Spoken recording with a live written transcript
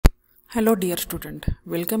Hello dear student,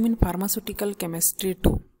 welcome in Pharmaceutical Chemistry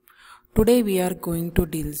 2. Today we are going to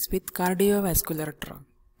deal with cardiovascular drug.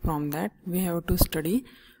 From that we have to study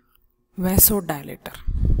vasodilator.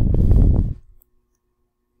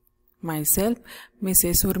 Myself,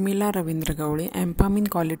 Mrs. Urmila Ravindra Gauli, MPharm in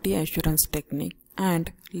Quality Assurance Technique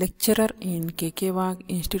and lecturer in K.K. Wagh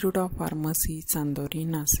Institute of Pharmacy, Chandori,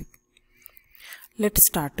 Nasik. Let's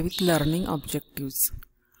start with learning objectives.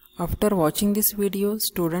 After watching this video,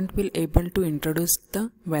 student will able to introduce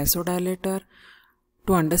the vasodilator,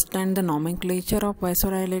 to understand the nomenclature of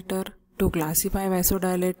vasodilator, to classify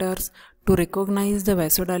vasodilators, to recognize the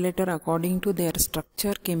vasodilator according to their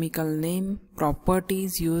structure, chemical name,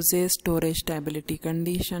 properties, uses, storage stability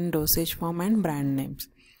condition, dosage form and brand names.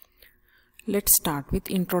 Let's start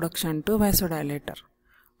with introduction to vasodilator.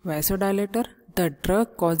 Vasodilator, the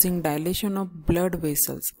drug causing dilation of blood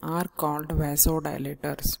vessels, are called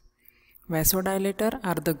vasodilators. Vasodilator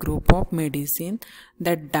are the group of medicine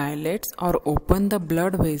that dilates or open the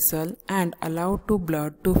blood vessel and allow to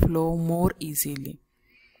blood to flow more easily.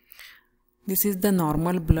 This is the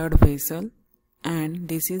normal blood vessel and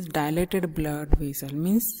this is dilated blood vessel,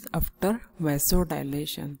 means after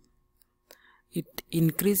vasodilation. It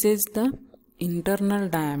increases the internal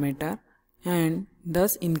diameter and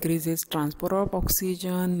thus increases transport of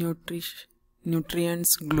oxygen,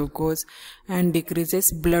 nutrients, glucose, and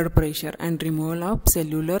decreases blood pressure and removal of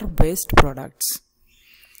cellular waste products.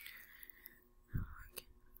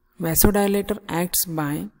 Vasodilator acts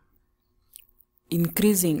by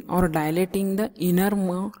increasing or dilating the inner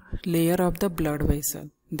layer of the blood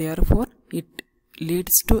vessel. Therefore, it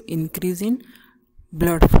leads to increase in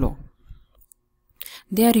blood flow.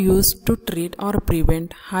 They are used to treat or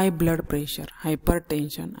prevent high blood pressure,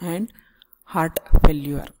 hypertension, and heart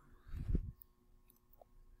failure.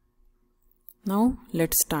 Now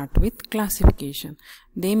let's start with classification.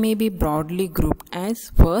 They may be broadly grouped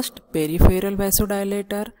as first, peripheral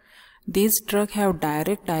vasodilator. These drugs have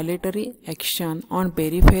direct dilatory action on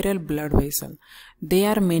peripheral blood vessel. They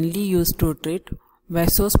are mainly used to treat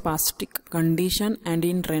vasospastic condition and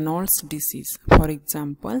in Raynaud's disease. For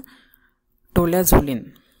example,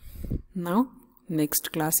 tolazulin. Now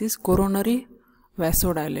next class is coronary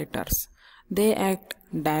vasodilators. They act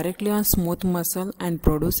directly on smooth muscle and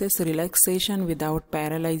produces relaxation without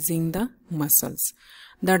paralyzing the muscles.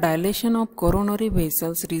 The dilation of coronary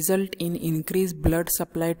vessels result in increased blood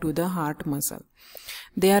supply to the heart muscle.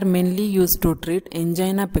 They are mainly used to treat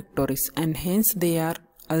angina pectoris and hence they are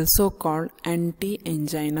also called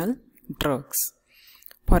anti-anginal drugs.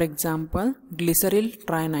 For example, glyceryl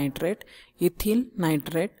trinitrate, ethyl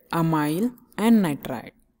nitrate, amyl and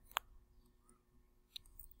nitrite.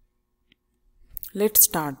 Let's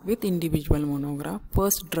start with individual monograph.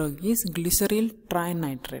 First drug is glyceryl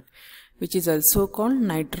trinitrate, which is also called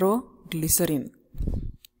nitroglycerin.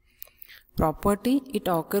 Property: it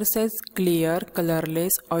occurs as clear,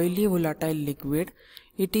 colorless, oily volatile liquid.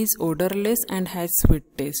 It is odorless and has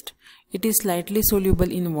sweet taste. It is slightly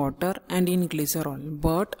soluble in water and in glycerol,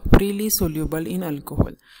 but freely soluble in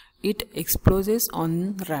alcohol. It explodes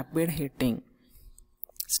on rapid heating.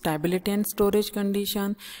 Stability and storage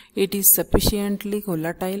condition: it is sufficiently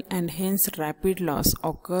volatile and hence rapid loss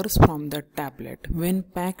occurs from the tablet when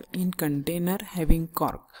packed in container having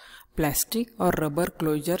cork, plastic or rubber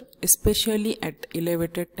closure, especially at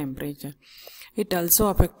elevated temperature. It also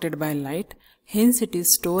affected by light, hence it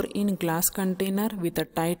is stored in glass container with a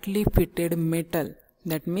tightly fitted metal,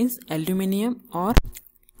 that means aluminium or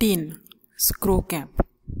tin screw cap.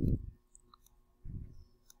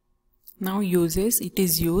 Now uses: it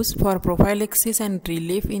is used for prophylaxis and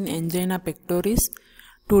relief in angina pectoris,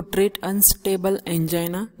 to treat unstable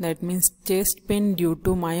angina, that means chest pain due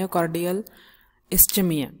to myocardial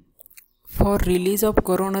ischemia, for release of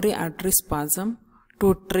coronary artery spasm,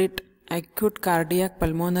 to treat acute cardiac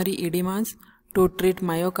pulmonary edemas, to treat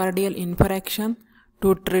myocardial infarction,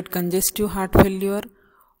 to treat congestive heart failure,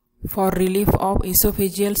 for relief of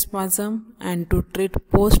esophageal spasm and to treat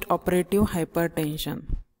post-operative hypertension.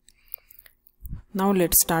 Now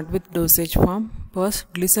let's start with dosage form.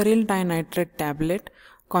 First, glyceryl trinitrate tablet,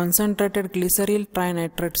 concentrated glyceryl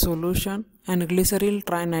trinitrate solution and glyceryl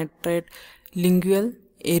trinitrate lingual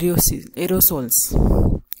aerosols.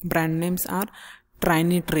 Brand names are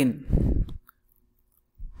trinitrin.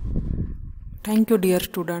 Thank you dear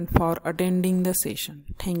student for attending the session.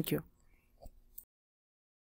 Thank you.